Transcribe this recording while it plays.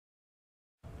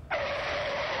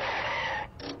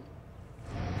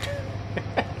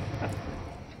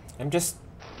I'm just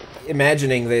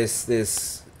imagining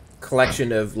this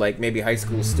collection of, like, maybe high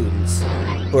school students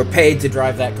who are paid to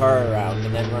drive that car around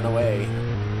and then run away.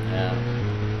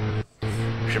 Yeah.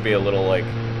 Should be a little, like,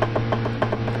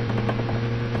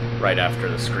 right after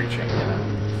the screeching, you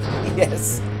know?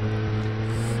 Yes.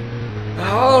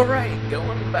 Alright,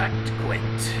 going back to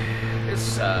Quint.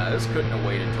 This couldn't have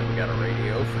waited until we got a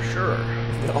radio, for sure.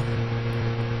 No.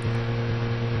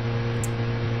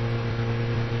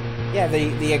 Yeah,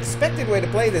 the expected way to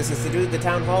play this is to do the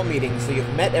town hall meeting, so you've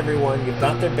met everyone, you've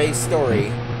got their base story,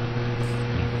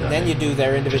 and then you do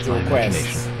their individual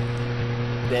quests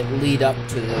that lead up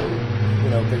to the, you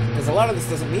know, because a lot of this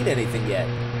doesn't mean anything yet.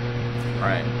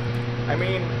 Right. I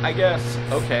mean, I guess,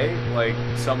 okay, like,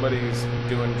 somebody's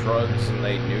doing drugs and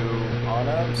they knew on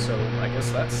them, so I guess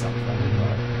that's something,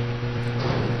 but...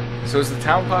 So is the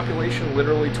town population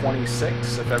literally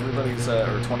 26 if everybody's,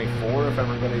 or 24 if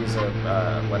everybody's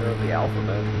a letter of the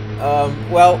alphabet?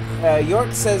 Well,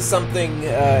 York says something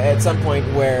at some point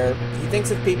where he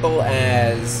thinks of people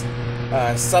as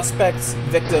suspects,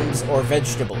 victims, or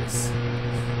vegetables.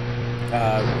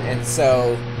 And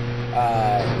so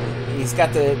he's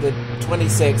got the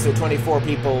 26 or 24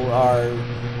 people are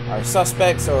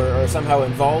suspects or somehow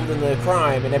involved in the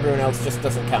crime, and everyone else just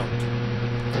doesn't count.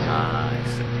 Ah, I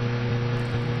see.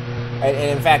 And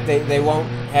in fact, they won't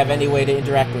have any way to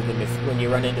interact with them when you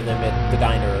run into them at the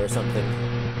diner or something.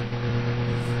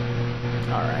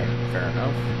 Alright, fair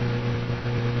enough.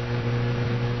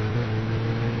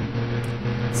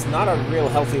 It's not a real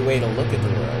healthy way to look at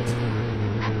the world.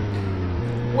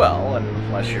 Well,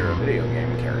 unless you're a video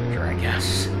game character, I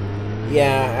guess.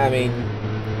 Yeah, I mean,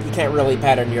 you can't really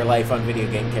pattern your life on video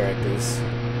game characters.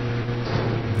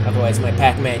 Otherwise, my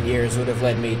Pac-Man years would have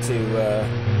led me to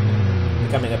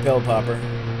becoming a pill popper.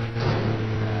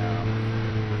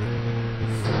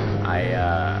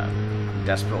 I'm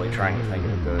desperately trying to think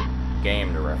of a good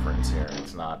game to reference here.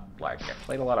 It's not like I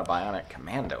played a lot of Bionic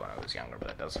Commando when I was younger, but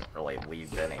it doesn't really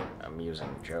leave any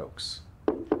amusing jokes.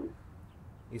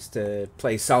 Used to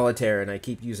play solitaire, and I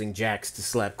keep using jacks to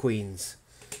slap queens.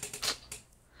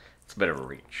 It's a bit of a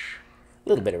reach. A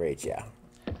little bit of rage, yeah.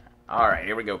 Alright,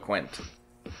 here we go, Quint.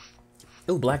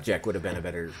 Oh, blackjack would have been a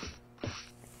better...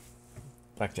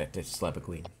 Blackjack to slap a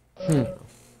queen.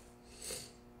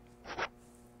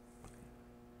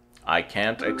 I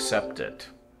can't accept it.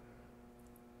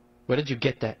 Where did you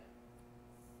get that?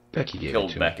 Becky gave it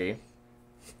Killed to Becky. me.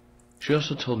 She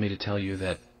also told me to tell you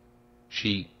that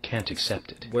she can't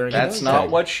accept it. That's not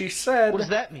what she said. What does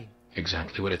that mean?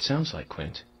 Exactly what it sounds like,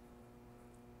 Quint.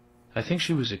 I think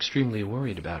she was extremely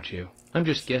worried about you. I'm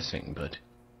just guessing, but...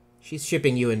 She's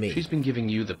shipping you and me. She's been giving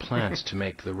you the plants to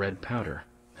make the red powder,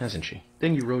 hasn't she?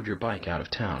 Then you rode your bike out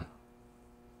of town.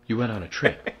 You went on a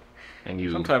trip, and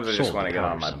you Sometimes I just sold want the to get on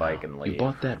powder my somehow. bike and leave. You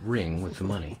bought that ring with the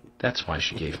money. That's why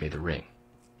she gave me the ring.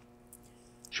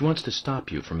 She wants to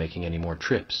stop you from making any more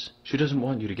trips. She doesn't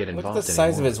want you to get Look involved at the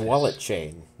size of anymore his with wallet this.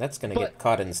 chain. That's gonna But- get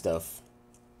caught in stuff.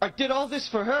 I did all this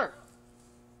for her.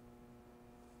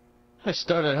 I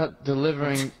started out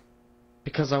delivering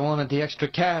because I wanted the extra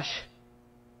cash.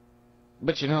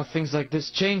 But you know, things like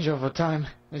this change over time.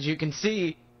 As you can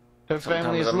see, her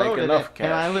family is I make loaded, enough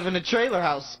and I cash. live in a trailer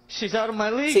house. She's out of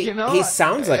my league, See, you know? he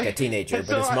sounds like a teenager, And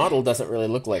but so his I- model doesn't really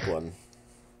look like one.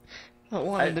 I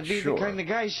wanted to be Sure. the kind of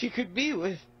guy she could be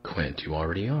with. Quint, you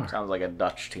already are. Sounds like a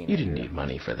Dutch teenager. You didn't need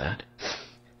money for that.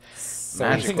 So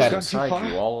Magic he's Things was got gone too inside far?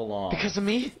 you all along. Because of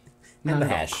me? And Not the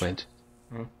at all, hash. Quint.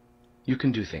 Hmm? You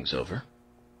can do things over.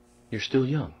 You're still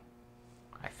young.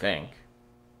 I think.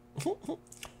 Can you hold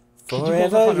off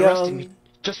forever on arresting me young.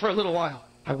 just for a little while?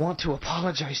 I want to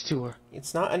apologize to her.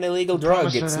 It's not an illegal drug.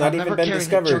 Promise her It's that not I'll even never been carry that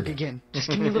drug discovered. again. Just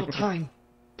give me a little time,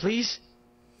 please.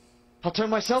 I'll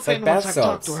turn myself It's like in once bath I've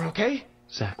talked salts. to her, okay?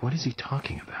 Zach, what is he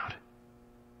talking about?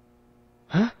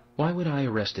 Huh? Why would I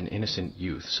arrest an innocent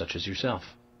youth such as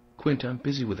yourself? Quint, I'm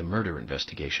busy with a murder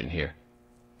investigation here.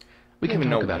 We I don't can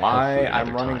even talk know about why health food I'm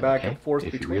another running time, back okay? and forth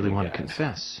If you between really you want to guys.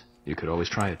 confess, you could always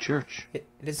try a church. It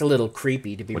is a little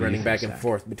creepy to be What do you running think, back and Zach?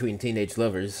 forth between teenage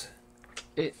lovers.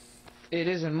 It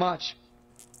isn't much,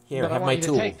 Here, but I have my want you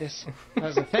tool. to take this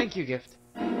as a thank you gift.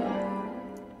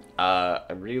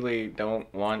 I really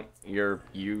don't want your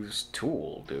used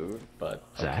tool, dude, but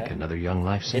Zach, okay. another young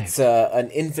life saved. It's an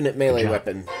infinite melee Good job.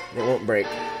 weapon. It won't break.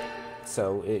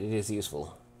 So it is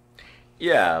useful.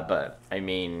 Yeah, but, I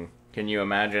mean, can you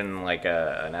imagine, like,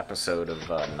 an episode of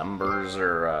Numbers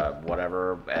or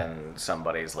whatever, and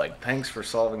somebody's like, thanks for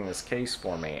solving this case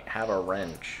for me, have a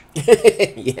wrench.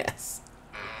 Yes.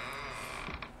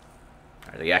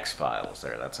 Or the X-Files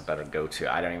there, that's a better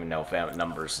go-to. I don't even know if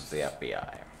Numbers is the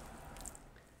FBI.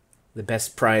 The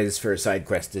best prize for a side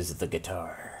quest is the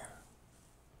guitar.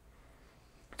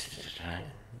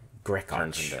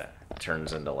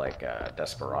 Turns into like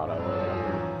Desperado.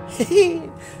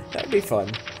 That'd be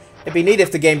fun. It'd be neat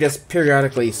if the game just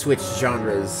periodically switched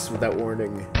genres without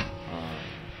warning.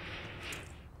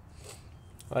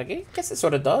 Like, I guess it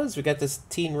sort of does. We got this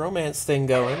teen romance thing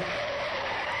going.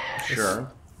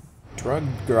 Sure. This drug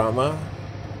drama.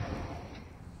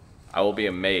 I will be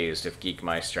amazed if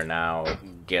Geekmeister now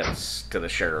gets to the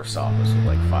sheriff's office with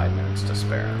like 5 minutes to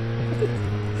spare.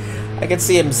 I can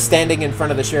see him standing in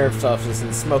front of the sheriff's office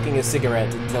and smoking a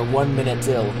cigarette until 1 minute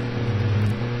till.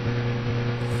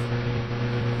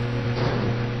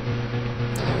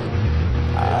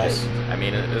 I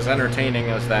mean, as entertaining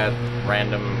as that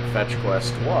random fetch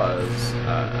quest was,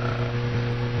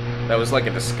 that was like a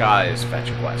disguised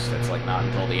fetch quest. It's like not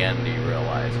until the end do you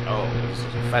realize, oh, this is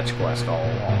a fetch quest all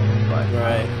along. But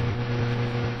right.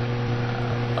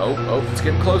 Oh, it's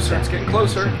getting closer. It's getting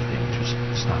closer.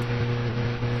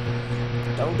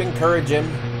 Don't encourage him.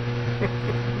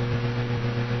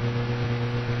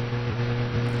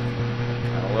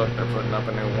 Oh, look, they're putting up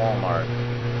a new Walmart.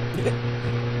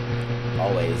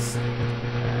 Always.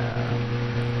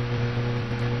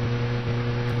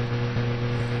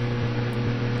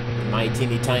 My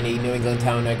teeny tiny New England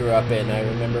town I grew up in, I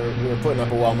remember we were putting up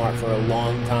a Walmart for a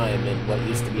long time in what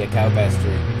used to be a cow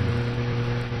pasture.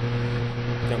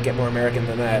 Don't get more American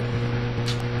than that.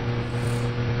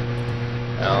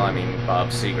 Well, I mean, Bob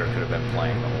Seger could have been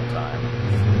playing the whole time.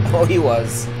 Oh, he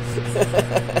was.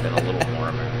 Been a little more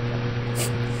American.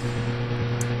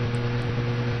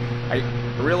 I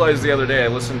realized the other day I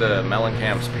listened to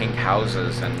Mellencamp's Pink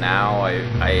Houses, and now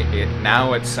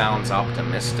now it sounds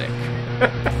optimistic.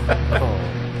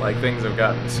 Oh. Like things have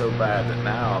gotten so bad that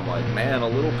now I'm like, man, a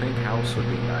little pink house would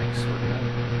be nice, wouldn't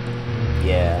it?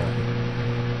 Yeah.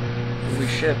 Holy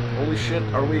shit!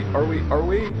 Are we?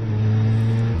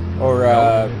 Or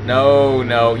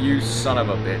No, you son of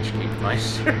a bitch,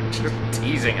 Geekmeister, just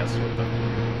teasing us with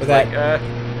them. with that Like,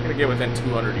 I'm gonna get within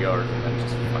 200 yards and then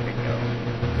just fucking go.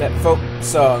 that folk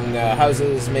song,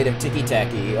 houses made of ticky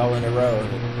tacky, all in a row.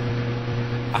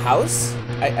 A house?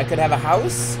 I could have a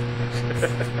house? I'm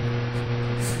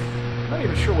not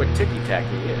even sure what ticky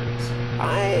tacky is.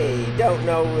 I don't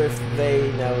know if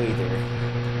they know either.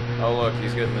 Oh look,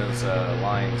 he's getting his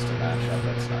lines to match up.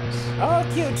 That's nice. Oh,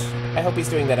 cute. I hope he's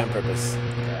doing that on purpose.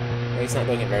 Yeah. He's not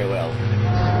doing it very well.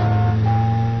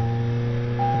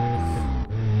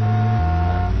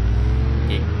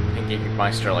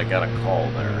 Geekmeister like got a call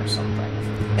there or something.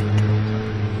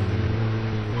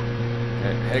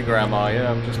 Hey Grandma,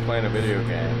 yeah, I'm just playing a video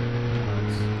game.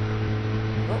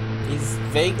 Well, he's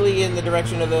vaguely in the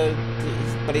direction of the...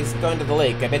 But he's going to the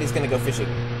lake. I bet he's going to go fishing.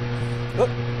 Oh,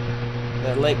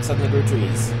 the lake suddenly grew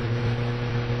trees.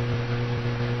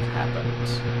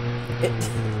 Happens.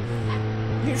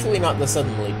 Usually not the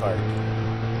suddenly part.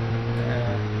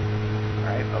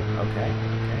 Alright, okay.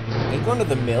 Are you going to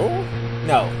the mill?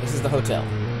 No, this is the hotel.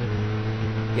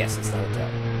 Yes, it's the hotel.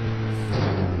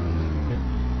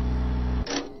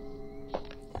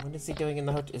 What is he doing in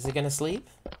the hotel? Is he going to sleep?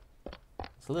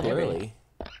 It's a little early.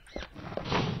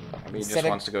 Maybe he just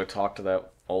wants to go talk to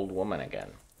that old woman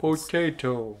again.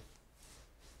 Potato.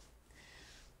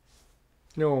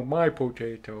 No, my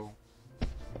potato.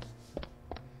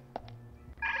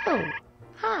 Oh,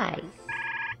 hi.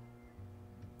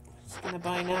 What's he gonna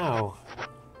buy now?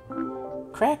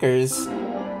 Crackers?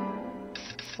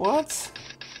 What?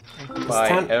 Buy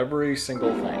every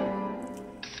single thing.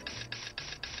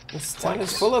 This town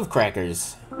is full of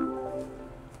crackers.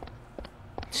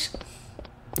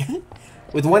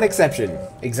 With one exception.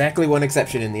 Exactly one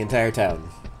exception in the entire town.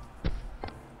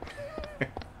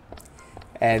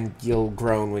 And you'll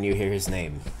groan when you hear his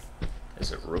name.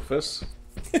 Is it Rufus?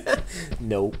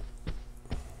 No.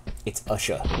 It's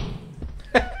Usher.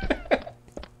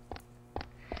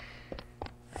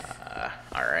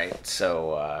 Alright,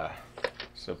 so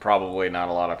probably not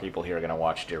a lot of people here are gonna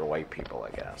watch Dear White People,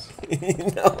 I guess.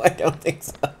 No, I don't think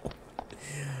so.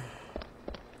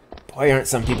 Boy, aren't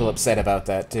some people upset about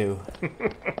that, too.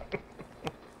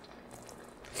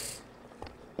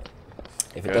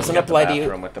 If it doesn't apply to you...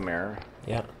 Bathroom with the mirror.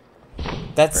 Yeah.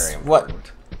 That's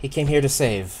what he came here to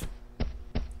save.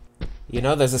 You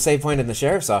know, there's a save point in the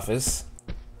sheriff's office.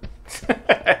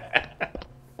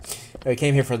 He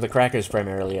came here for the crackers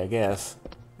primarily, I guess.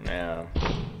 Yeah.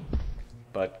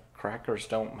 But crackers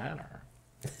don't matter.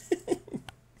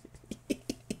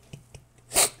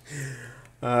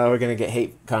 We're gonna get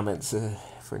hate comments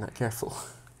if we're not careful.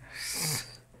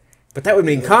 But that would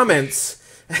mean comments!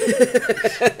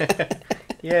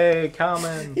 Yay,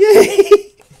 comments!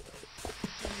 Yay!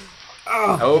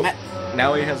 Oh,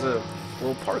 now he has a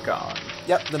little parka on.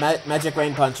 Yep, the magic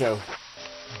rain poncho.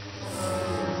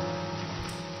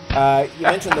 You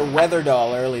mentioned the weather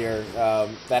doll earlier.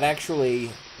 That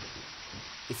actually,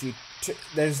 if you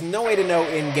there's no way to know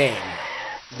in game,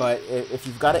 but if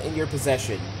you've got it in your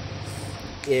possession,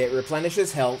 it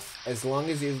replenishes health as long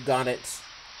as you've got it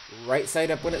right side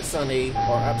up when it's sunny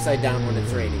or upside down when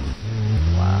it's raining.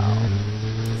 Wow.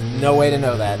 There's no way to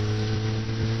know that.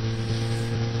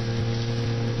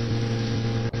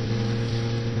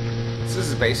 This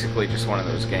is basically just one of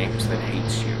those games that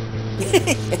hates you.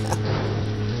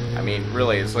 Yeah. I mean,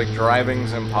 really, it's like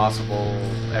driving's impossible,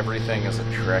 everything is a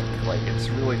trick, like, it's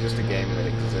really just a game that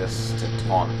exists to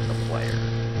taunt the player.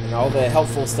 And all the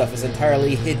helpful stuff is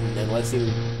entirely hidden unless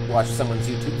you watch someone's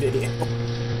YouTube video.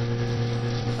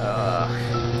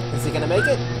 Is he gonna make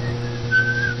it?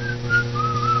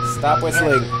 Stop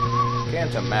whistling.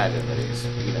 Can't imagine that he's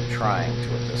even trying to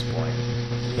at this point.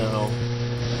 No.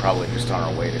 Probably just on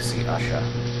our way to see Usha.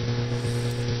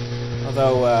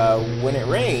 Although, when it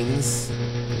rains,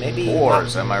 maybe...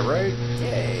 Wars, am I right?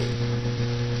 Yay.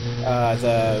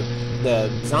 The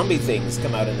zombie things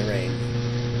come out in the rain.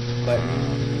 But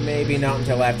maybe not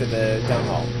until after the town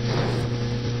hall.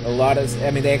 I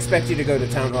mean, they expect you to go to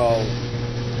town hall,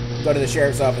 go to the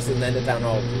sheriff's office, and then to town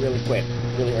hall really quick,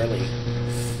 really early.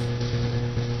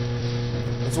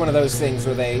 It's one of those things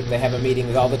where they have a meeting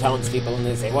with all the townspeople and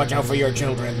they say, watch out for your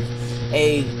children.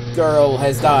 A girl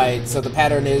has died, so the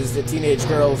pattern is that teenage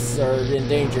girls are in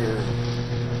danger.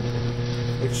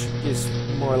 Which is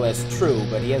more or less true,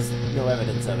 but he has no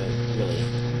evidence of it, really.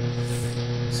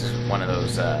 This is one of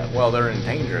those, well, they're in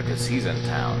danger because he's in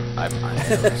town. I'm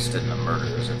interested in the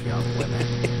murders of young women.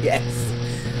 Yes,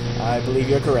 I believe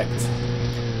you're correct.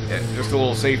 Yeah, just a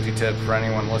little safety tip for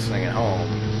anyone listening at home.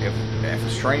 If a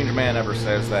strange man ever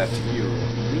says that to you,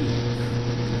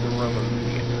 leave the room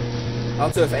immediately.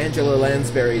 Also, if Angela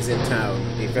Lansbury's in town,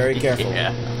 be very careful.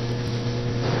 Yeah.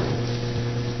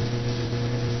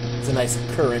 It's a nice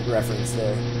current reference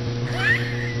there.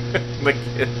 The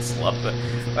kids love it.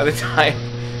 By the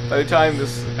time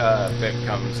this bit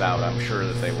comes out, I'm sure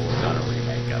that they will have done a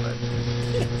remake of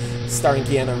it. Starring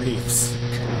Keanu Reeves.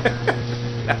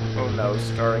 No,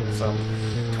 starring some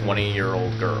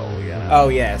 20-year-old girl. Yeah. Oh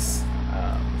yes.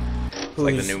 It's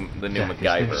like the new Jack,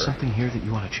 MacGyver. Is there something here that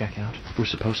you want to check out? We're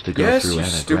supposed to go Yes, through you Anna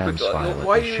stupid Graham's dog. file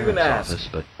Why at the you even sheriff's ask? office,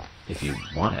 but if you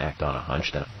want to act on a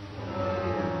hunch, then...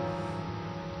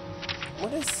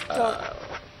 What is...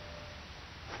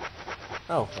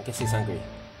 Oh, I guess he's hungry.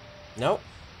 Nope.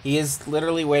 He is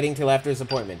literally waiting till after his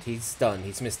appointment. He's done.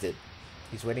 He's missed it.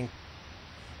 He's waiting...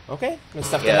 Okay. The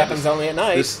stuff that happens only at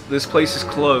night. This place is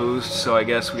closed, so I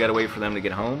guess we gotta wait for them to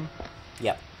get home.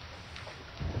 Yep.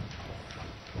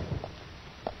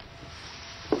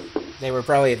 They were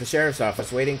probably at the sheriff's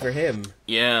office waiting for him.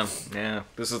 Yeah.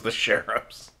 This is the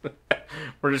sheriff's.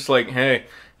 We're just like, hey, I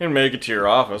didn't make it to your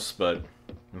office, but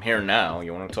I'm here now.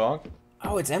 You want to talk?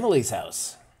 Oh, it's Emily's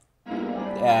house.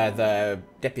 The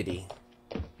deputy.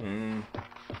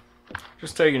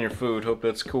 Just taking your food. Hope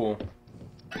that's cool.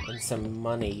 And some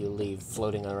money you leave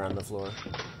floating around the floor.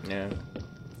 Yeah.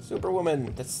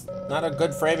 Superwoman. That's not a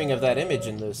good framing of that image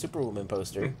in the Superwoman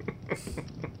poster.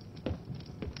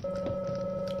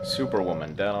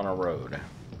 Superwoman down on a road.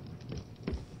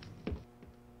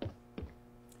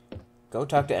 Go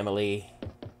talk to Emily.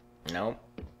 Nope.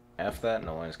 F that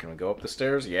noise. Can we go up the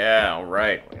stairs? Yeah,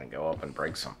 alright. We're gonna go up and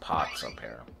break some pots up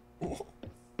here.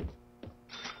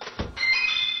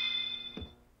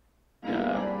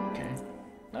 Okay.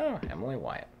 Oh, Emily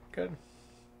Wyatt. Good.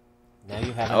 Now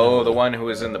you have. Oh, the one who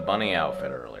was in the bunny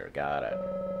outfit earlier. Got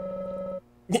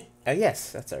it. Oh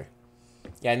yes, that's her.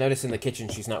 Yeah, I noticed in the kitchen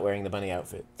she's not wearing the bunny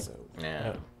outfit, so...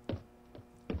 Yeah.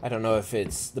 I don't know if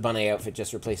it's the bunny outfit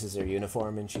just replaces her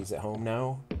uniform and she's at home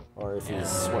now, or if he's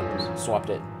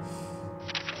swapped it.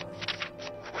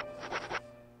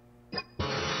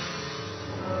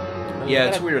 Yeah,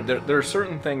 it's weird. There are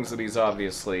certain things that he's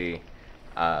obviously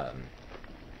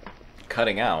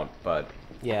cutting out, but...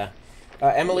 Yeah.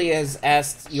 Emily has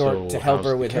asked York to help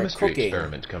her with her cooking.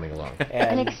 Experiment coming along.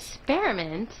 An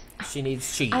experiment? She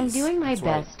needs cheese. I'm doing my That's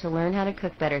best to learn how to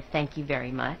cook better, thank you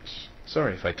very much.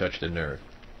 Sorry if I touched a nerve.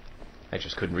 I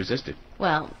just couldn't resist it.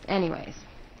 Well, anyways,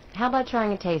 how about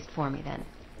trying a taste for me then?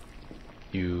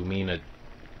 You mean a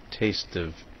taste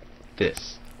of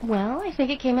this? Well, I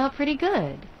think it came out pretty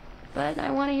good. But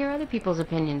I want to hear other people's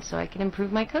opinions so I can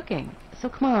improve my cooking. So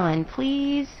come on,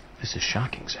 please. This is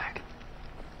shocking, Zach.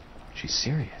 She's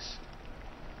serious.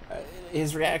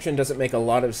 His reaction doesn't make a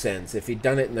lot of sense. If he'd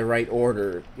done it in the right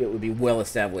order, it would be well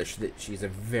established that she's a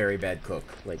very bad cook.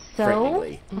 Like, So,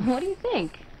 frighteningly. what do you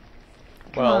think?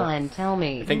 Come Well, on, tell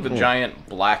me. I think the giant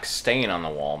black stain on the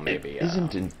wall maybe It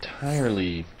isn't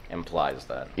entirely implies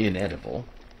that. inedible.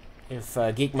 If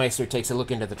Geekmeister takes a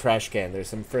look into the trash can, there's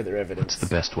some further evidence. What's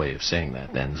the best way of saying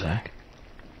that, then, Zach?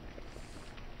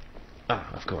 Ah,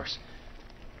 of course.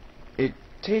 It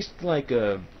tastes like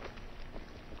a...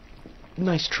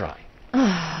 nice try.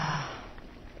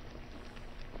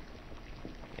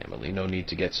 Emily, no need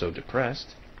to get so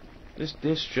depressed. This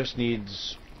dish just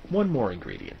needs one more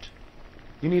ingredient.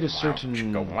 You need a certain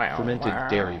fermented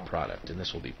dairy product, and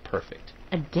this will be perfect.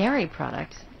 A dairy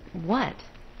product? What?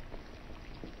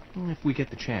 Well, if we get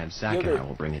the chance, Zach Yogurt. and I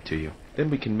will bring it to you. Then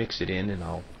we can mix it in, and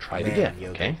I'll try it again,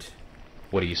 okay?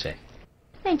 What do you say?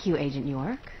 Thank you, Agent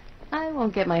York. I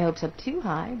won't get my hopes up too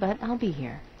high, but I'll be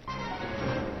here.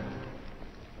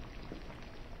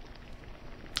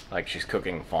 Like she's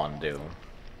cooking fondue.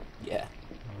 Yeah.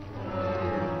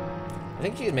 I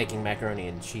think she's making macaroni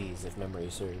and cheese, if memory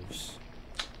serves.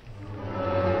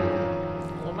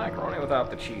 Well, macaroni without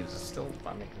the cheese is still,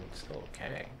 I mean, it's still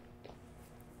okay.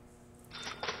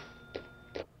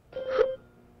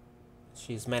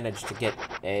 She's managed to get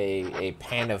a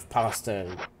pan of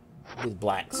pasta with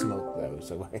black smoke, though,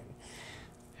 so...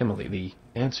 Emily, the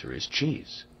answer is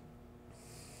cheese.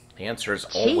 The answer is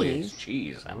always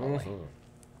cheese, Emily.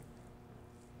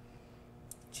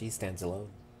 Cheese stands alone.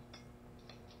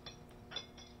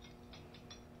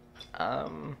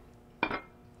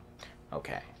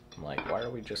 Okay. I'm like, why are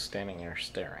we just standing here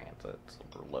staring at it?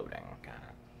 We're loading,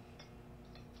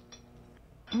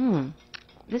 kinda.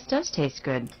 This does taste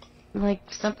good. Like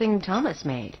something Thomas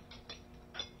made.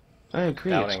 I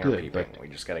agree, Doubting it's or good, peeping, but we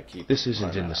just gotta keep... this isn't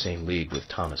running in the it. same league with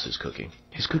Thomas's cooking.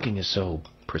 His cooking is so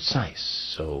precise,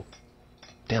 so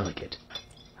delicate.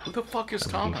 Who the fuck is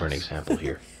I'm Thomas? looking for an example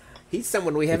here. He's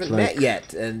someone we haven't It's like met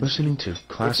yet, and listening to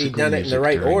classical if he'd done it in music the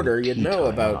right during order, you'd tea know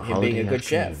time about on him being a holiday good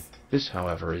chef. afternoon. This,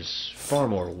 however, is far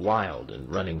more wild and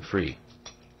running free.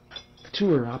 The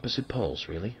two are opposite poles,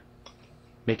 really.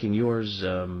 Making yours,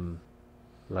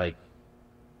 like...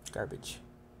 Garbage.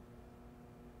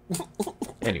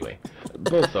 Anyway,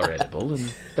 both are edible,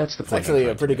 and that's the It's point. actually I'm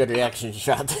a pretty good reaction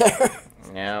shot there.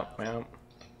 Yeah, yeah.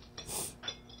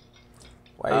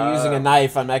 Why are you using a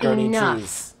knife on macaroni and Enough.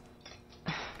 cheese?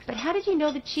 But how did you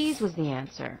know the cheese was the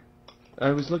answer?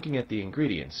 I was looking at the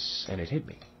ingredients, and it hit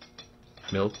me.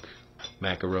 Milk,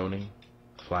 macaroni,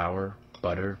 flour,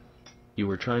 butter. You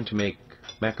were trying to make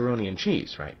macaroni and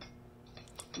cheese, right?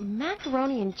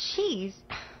 Macaroni and cheese?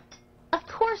 Of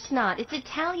course not. It's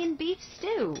Italian beef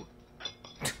stew.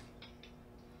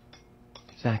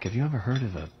 Zach, have you ever heard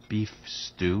of a beef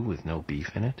stew with no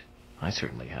beef in it? I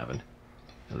certainly haven't.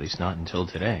 At least not until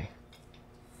today.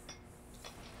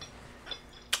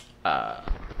 And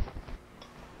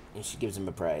she gives him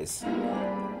a prize.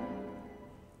 Oh,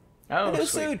 A new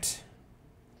sweet. suit!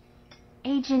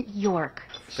 Agent York.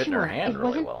 Fit in sure, her hand it really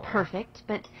wasn't well. perfect,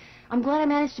 but I'm glad I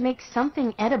managed to make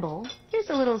something edible. Here's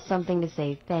a little something to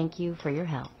say thank you for your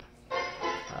help.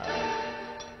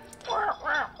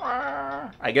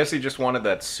 I guess he just wanted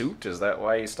that suit. Is that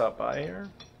why he stopped by here?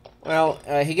 Well,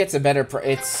 he gets a better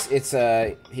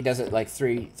he does it like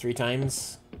three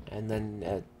times, and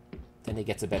then he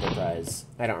gets a better prize.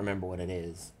 I don't remember what it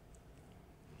is.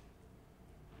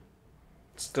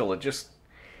 Still, it just...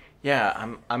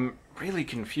 Yeah, I'm really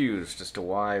confused as to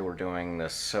why we're doing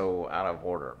this so out of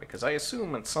order. Because I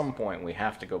assume at some point we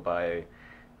have to go by and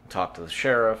talk to the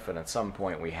sheriff, and at some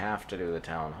point we have to do the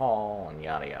town hall, and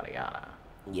yada yada yada.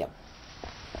 Yep.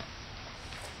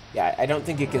 Yeah, I don't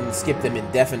think you can skip them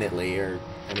indefinitely, or,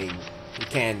 I mean, you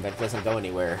can, but it doesn't go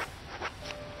anywhere.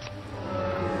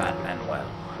 Not Manuel.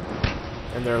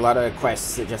 And there are a lot of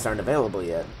quests that just aren't available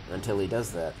yet, until he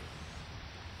does that.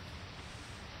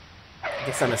 I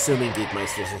guess I'm assuming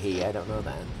Geekmeister's a he, I don't know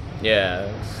that.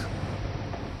 Yeah.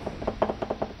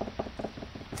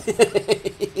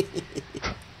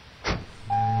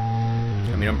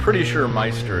 I mean, I'm pretty sure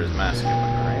Meister is masculine,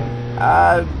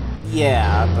 right?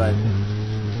 Yeah, but...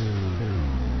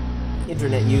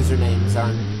 internet usernames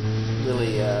aren't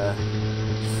really,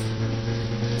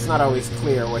 it's not always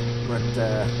clear what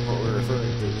we're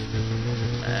referring to.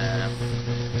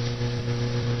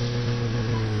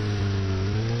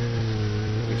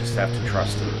 We just have to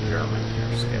trust in the German here,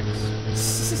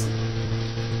 Scix.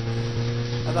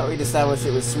 I thought we'd established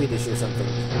it was Swedish or something.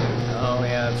 Oh,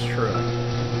 yeah, that's true.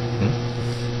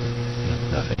 No,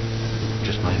 nothing.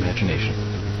 Just my imagination.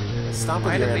 Stop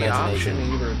Why with your did the option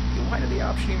imagination. why did the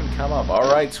option even come up? All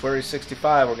right, Swery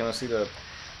 65. We're gonna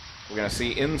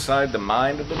see inside the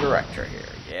mind of the director here.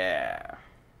 Yeah.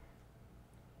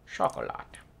 Chocolate.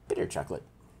 Bitter chocolate.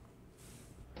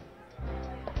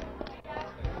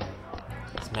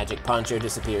 It's Magic poncho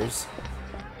disappears.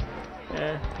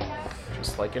 Eh,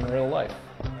 just like in real life.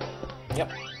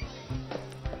 Yep.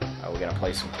 Are we gonna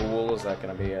play some pool? Is that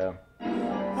gonna be a...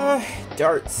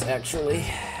 Darts, actually.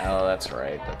 Oh, that's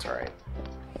right, that's right.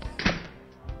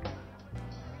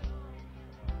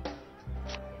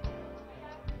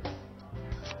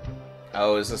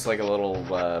 Oh, is this like a little,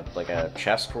 like a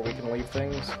chest where we can leave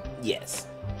things? Yes.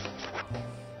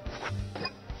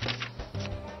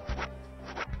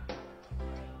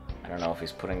 I don't know if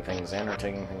he's putting things in or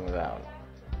taking things out.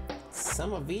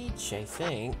 Some of each, I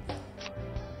think.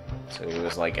 So he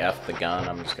was like, F the gun,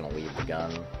 I'm just gonna leave the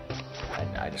gun.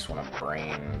 I just want to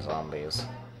brain zombies.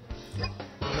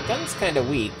 The gun's kind of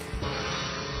weak.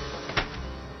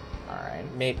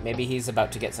 Alright. Maybe he's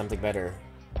about to get something better.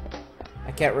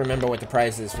 I can't remember what the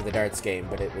prize is for the darts game,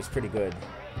 but it was pretty good.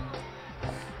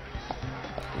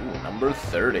 Ooh, number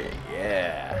 30,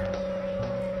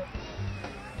 yeah.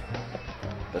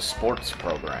 The sports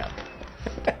program.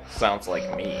 Sounds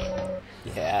like me.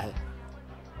 Yeah.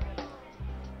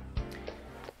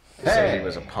 So he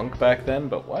was a punk back then,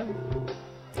 but what?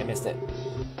 I missed it.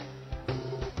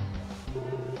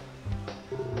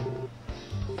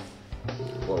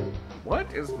 Whoa,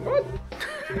 what is, what?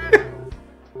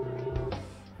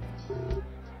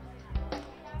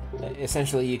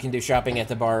 Essentially, you can do shopping at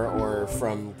the bar or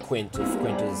from Quint if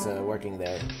Quint is working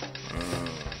there.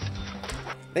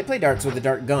 They play darts with a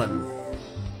dart gun.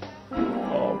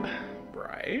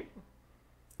 Right.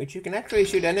 Which you can actually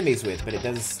shoot enemies with, but it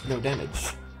does no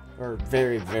damage. Or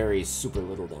very, very super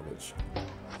little damage.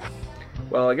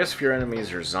 Well, I guess if your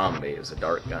enemies are zombies, a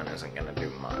dart gun isn't gonna do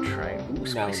much, right? Ooh,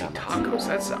 spicy tacos,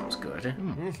 that sounds good.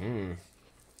 Mm-hmm.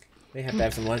 They have to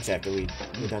have some lunch after we're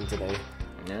done today.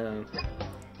 Yeah.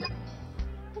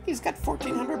 Look, he's got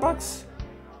 1,400 bucks.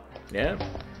 Yeah.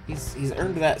 He's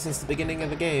earned that since the beginning of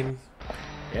the game.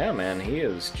 Yeah, man, he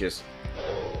is just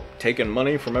taking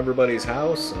money from everybody's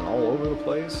house and all over the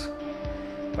place.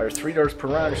 Fires 3 darts per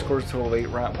round, scores a total of 8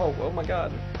 rounds. Whoa, oh my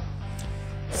god.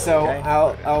 So, Okay.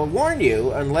 I'll warn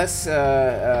you, unless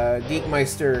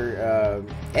Geekmeister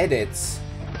edits,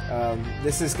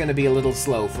 this is going to be a little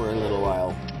slow for a little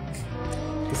while.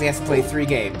 Because he has to play 3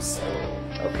 games.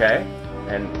 Okay.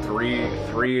 And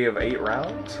three of 8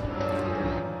 rounds?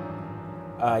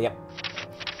 Yep.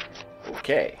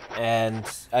 Okay. And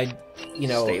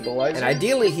Stabilizer? and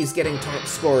ideally he's getting top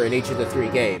score in each of the 3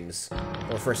 games,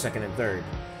 or first, second, and third.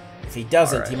 If he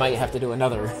doesn't, he might have to do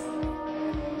another.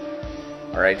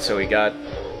 Alright, so we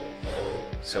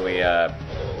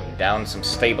downed some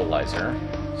stabilizer,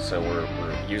 so we're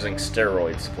using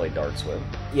steroids to play darts with.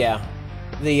 Yeah.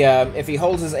 The if he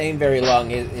holds his aim very long,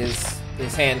 his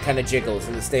hand kind of jiggles,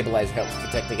 and the stabilizer helps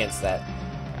protect against that.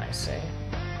 I see.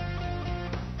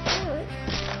 Alright.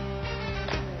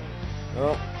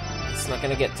 Well, he's not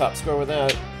gonna get top score with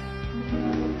that.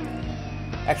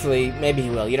 Actually, maybe he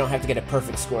will. You don't have to get a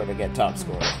perfect score to get top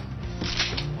score.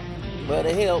 But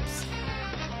it helps.